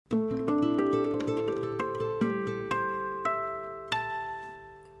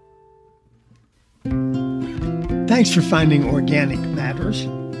Thanks for finding Organic Matters.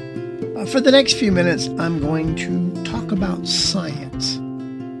 For the next few minutes, I'm going to talk about science.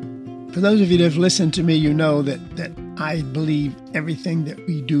 For those of you that have listened to me, you know that I believe everything that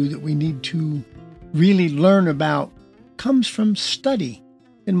we do that we need to really learn about comes from study.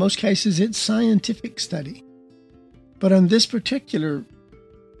 In most cases, it's scientific study. But on this particular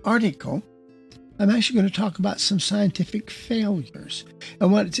article, I'm actually going to talk about some scientific failures.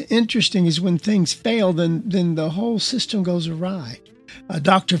 And what's interesting is when things fail, then the whole system goes awry.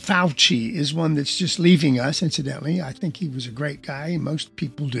 Dr. Fauci is one that's just leaving us, incidentally. I think he was a great guy. Most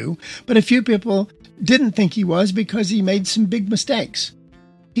people do. But a few people didn't think he was because he made some big mistakes.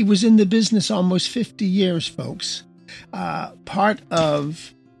 He was in the business almost 50 years, folks. Part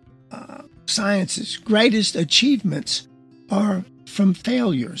of science's greatest achievements are from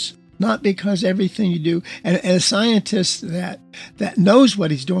failures. Not because everything you do, and a scientist that knows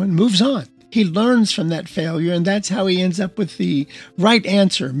what he's doing moves on. He learns from that failure, and that's how he ends up with the right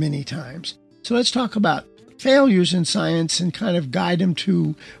answer many times. So let's talk about failures in science and kind of guide him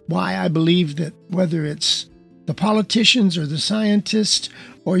to why I believe that whether it's the politicians or the scientists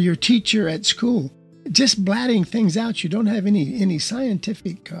or your teacher at school, just blatting things out, you don't have any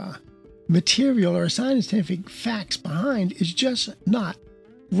scientific material or scientific facts behind, is just not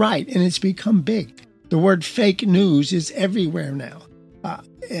right, and it's become big. The word fake news is everywhere now,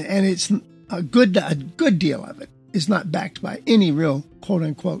 and it's a good deal of it is not backed by any real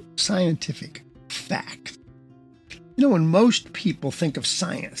quote-unquote scientific fact. You know, when most people think of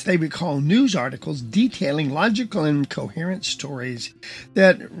science, they recall news articles detailing logical and coherent stories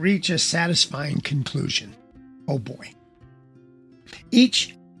that reach a satisfying conclusion. Oh boy.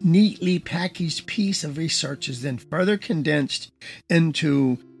 Each neatly packaged piece of research is then further condensed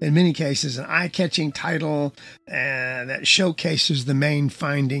into, in many cases, an eye-catching title that showcases the main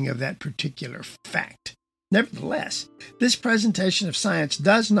finding of that particular fact. Nevertheless, this presentation of science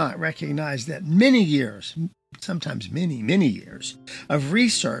does not recognize that many years, sometimes many years, of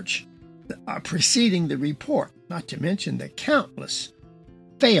research are preceding the report, not to mention the countless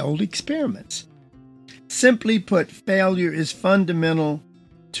failed experiments. Simply put, failure is fundamental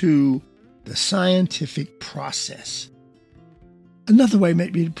to the scientific process. Another way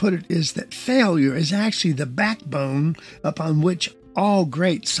maybe to put it is that failure is actually the backbone upon which all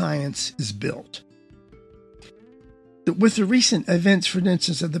great science is built. With the recent events, for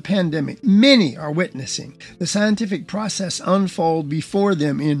instance, of the pandemic, many are witnessing the scientific process unfold before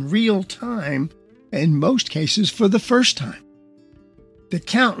them in real time, in most cases for the first time. The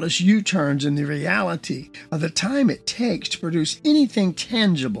countless U-turns in the reality of the time it takes to produce anything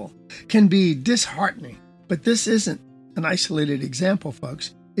tangible can be disheartening. But this isn't an isolated example,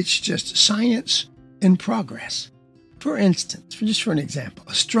 folks. It's just science in progress. For instance, just for an example,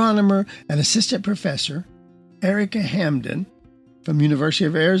 astronomer and assistant professor Erica Hamden from University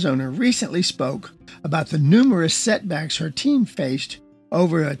of Arizona recently spoke about the numerous setbacks her team faced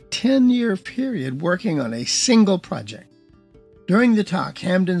over a 10-year period working on a single project. During the talk,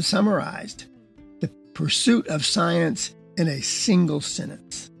 Hamden summarized the pursuit of science in a single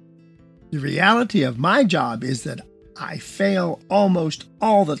sentence. The reality of my job is that I fail almost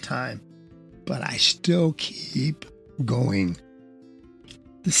all the time, but I still keep going.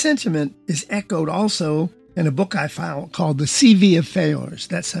 The sentiment is echoed also in a book I found called The CV of Failures.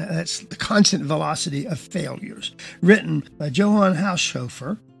 That's the constant velocity of failures, written by Johann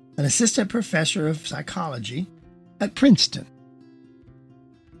Haushofer, an assistant professor of psychology at Princeton.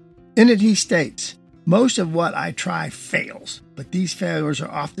 In it, he states, most of what I try fails, but these failures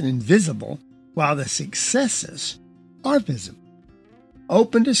are often invisible, while the successes are visible.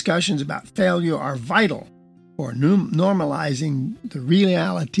 Open discussions about failure are vital for normalizing the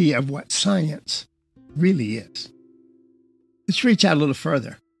reality of what science really is. Let's reach out a little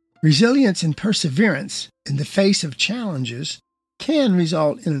further. Resilience and perseverance in the face of challenges can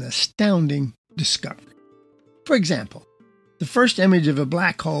result in an astounding discovery. For example, the first image of a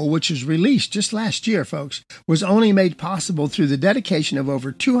black hole, which was released just last year, folks, was only made possible through the dedication of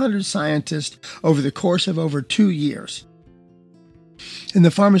over 200 scientists over the course of over 2 years. In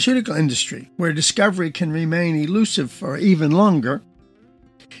the pharmaceutical industry, where discovery can remain elusive for even longer,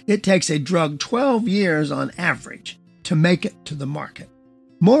 it takes a drug 12 years on average to make it to the market.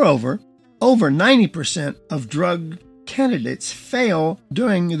 Moreover, over 90% of drug candidates fail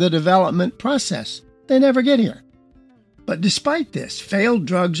during the development process. They never get here. But despite this, failed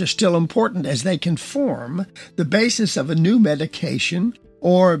drugs are still important as they can form the basis of a new medication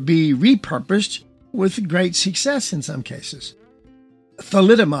or be repurposed with great success in some cases.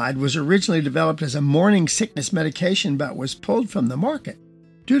 Thalidomide was originally developed as a morning sickness medication but was pulled from the market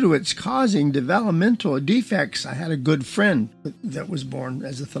due to its causing developmental defects. I had a good friend that was born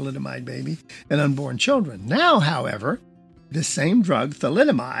as a thalidomide baby and unborn children. Now, however, this same drug,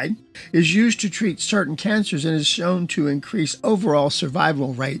 thalidomide, is used to treat certain cancers and is shown to increase overall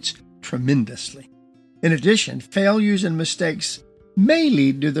survival rates tremendously. In addition, failures and mistakes may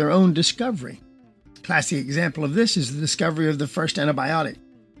lead to their own discovery. Classic example of this is the discovery of the first antibiotic.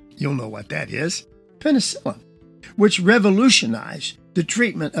 You'll know what that is, penicillin, which revolutionized the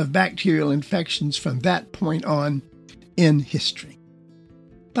treatment of bacterial infections from that point on in history.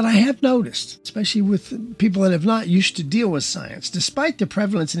 But I have noticed, especially with people that have not used to deal with science, despite the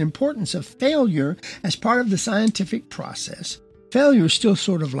prevalence and importance of failure as part of the scientific process, failure is still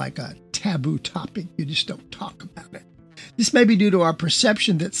sort of like a taboo topic. You just don't talk about it. This may be due to our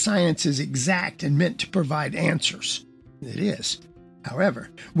perception that science is exact and meant to provide answers. It is. However,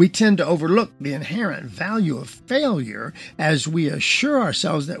 we tend to overlook the inherent value of failure as we assure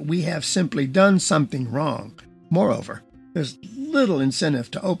ourselves that we have simply done something wrong. Moreover, there's little incentive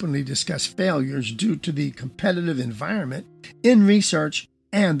to openly discuss failures due to the competitive environment in research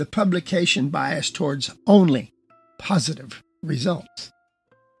and the publication bias towards only positive results.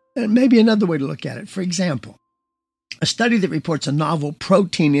 And maybe another way to look at it, for example, a study that reports a novel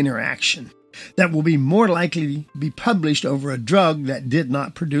protein interaction that will be more likely to be published over a drug that did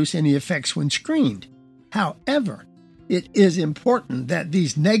not produce any effects when screened. However, it is important that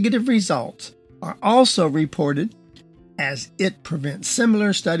these negative results are also reported, as it prevents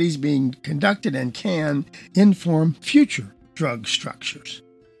similar studies being conducted and can inform future drug structures.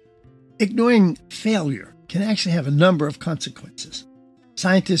 Ignoring failure can actually have a number of consequences.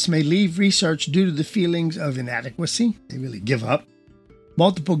 Scientists may leave research due to the feelings of inadequacy. They really give up.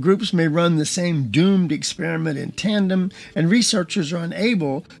 Multiple groups may run the same doomed experiment in tandem, and researchers are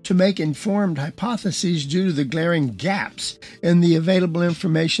unable to make informed hypotheses due to the glaring gaps in the available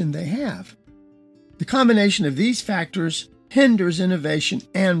information they have. The combination of these factors hinders innovation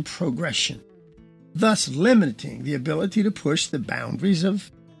and progression, thus limiting the ability to push the boundaries of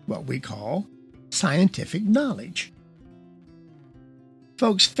what we call scientific knowledge.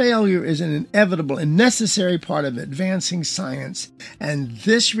 Folks, failure is an inevitable and necessary part of advancing science, and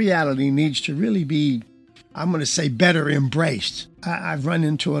this reality needs to really be, I'm going to say, better embraced. I've run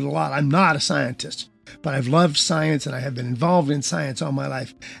into it a lot. I'm not a scientist, but I've loved science and I have been involved in science all my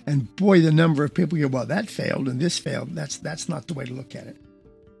life. And boy, the number of people go, well, that failed and this failed. That's not the way to look at it.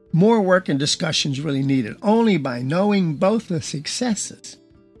 More work and discussions really needed. Only by knowing both the successes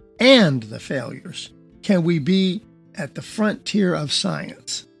and the failures can we be at the frontier of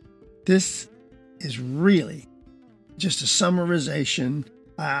science. This is really just a summarization.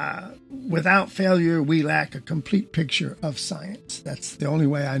 Without failure, we lack a complete picture of science. That's the only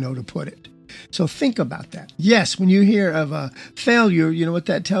way I know to put it. So think about that. Yes, when you hear of a failure, you know what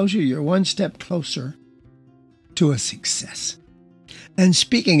that tells you? You're one step closer to a success. And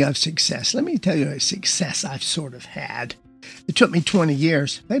speaking of success, let me tell you a success I've sort of had. It took me 20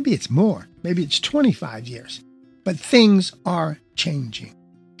 years. Maybe it's more. Maybe it's 25 years. But things are changing.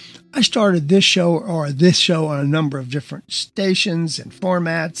 I started this show on a number of different stations and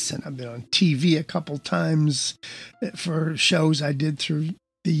formats, and I've been on TV a couple times for shows I did through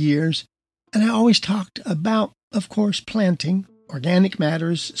the years. And I always talked about, of course, planting. Organic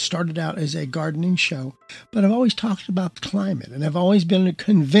Matters started out as a gardening show, but I've always talked about climate, and I've always been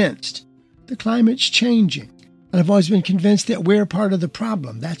convinced the climate's changing. And I've always been convinced that we're part of the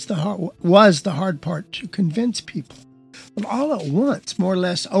problem. Was the hard part to convince people. But all at once, more or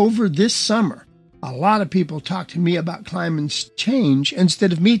less over this summer, a lot of people talked to me about climate change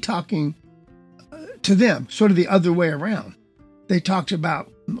instead of me talking to them, sort of the other way around. They talked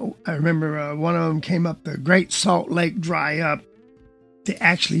about, I remember one of them came up, the Great Salt Lake dry up. They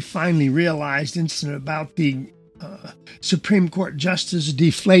actually finally realized incident about the Supreme Court justice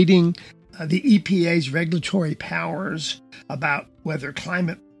deflating the EPA's regulatory powers, about whether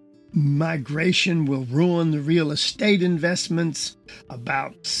climate migration will ruin the real estate investments,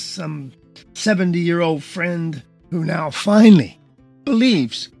 about some 70-year-old friend who now finally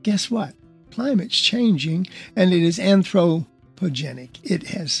believes, guess what? Climate's changing and it is anthropogenic. It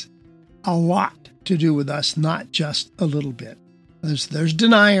has a lot to do with us, not just a little bit. There's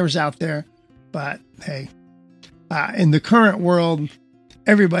deniers out there, but hey, in the current world,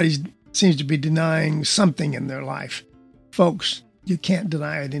 everybody seems to be denying something in their life. Folks, you can't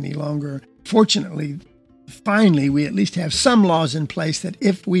deny it any longer. Fortunately, finally, we at least have some laws in place that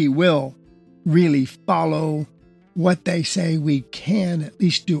if we will really follow what they say, we can at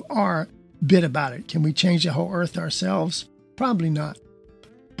least do our bit about it. Can we change the whole earth ourselves? Probably not.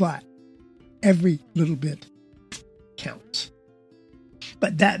 But every little bit counts.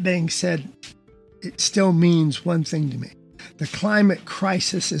 But that being said, it still means one thing to me. The climate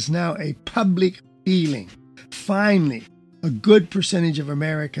crisis is now a public feeling. Finally, a good percentage of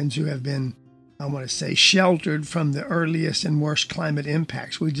Americans who have been, I want to say, sheltered from the earliest and worst climate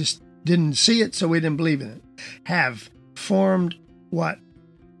impacts, we just didn't see it, so we didn't believe in it, have formed what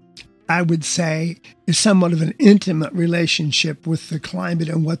I would say is somewhat of an intimate relationship with the climate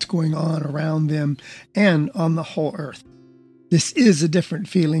and what's going on around them and on the whole earth. This is a different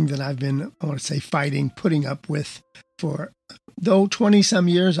feeling than I've been, I want to say, fighting, putting up with for, though 20-some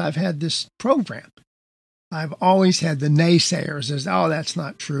years I've had this program. I've always had the naysayers as, oh, that's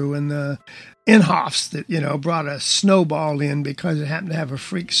not true. And the Inhofs that, brought a snowball in because it happened to have a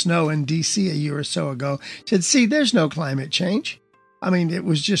freak snow in D.C. a year or so ago, said, see, there's no climate change. I mean, it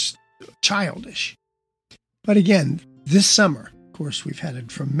was just childish. But again, this summer, of course, we've had a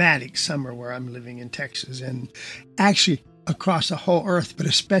dramatic summer where I'm living in Texas, and actually across the whole earth, but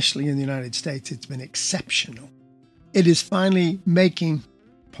especially in the United States, it's been exceptional. It is finally making,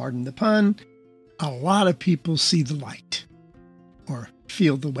 pardon the pun, a lot of people see the light or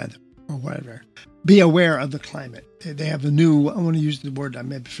feel the weather or whatever. Be aware of the climate. They have a new, I want to use the word I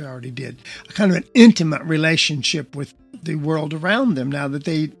maybe I already did, a kind of an intimate relationship with the world around them now that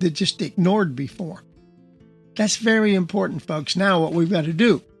they just ignored before. That's very important, folks. Now what we've got to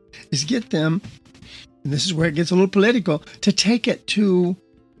do is get them, and this is where it gets a little political, to take it to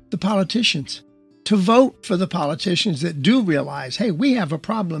the politicians, to vote for the politicians that do realize, hey, we have a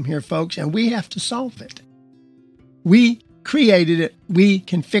problem here, folks, and we have to solve it. We created it. We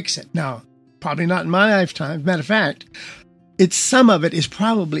can fix it. Now, probably not in my lifetime. Matter of fact, some of it is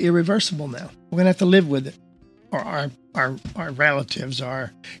probably irreversible now. We're going to have to live with it, or our relatives,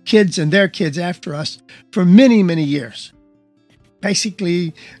 our kids and their kids after us for many, many years.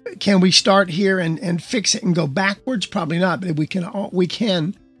 Basically, can we start here and fix it and go backwards? Probably not, but we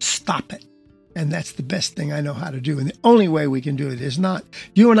can stop it. And that's the best thing I know how to do. And the only way we can do it is not,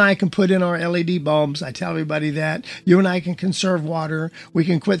 you and I can put in our LED bulbs. I tell everybody that. You and I can conserve water. We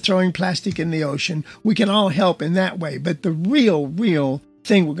can quit throwing plastic in the ocean. We can all help in that way. But the real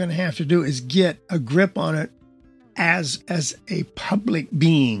thing we're going to have to do is get a grip on it as a public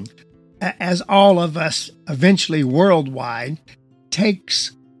being, as all of us eventually worldwide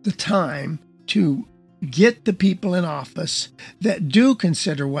takes the time to get the people in office that do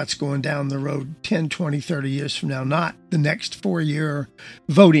consider what's going down the road 10, 20, 30 years from now, not the next 4-year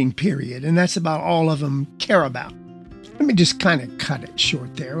voting period. And that's about all of them care about. Let me just kind of cut it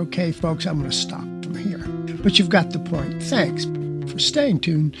short there. Okay, folks, I'm going to stop from here. But you've got the point. Thanks for staying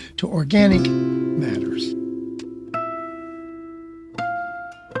tuned to Organic Matters.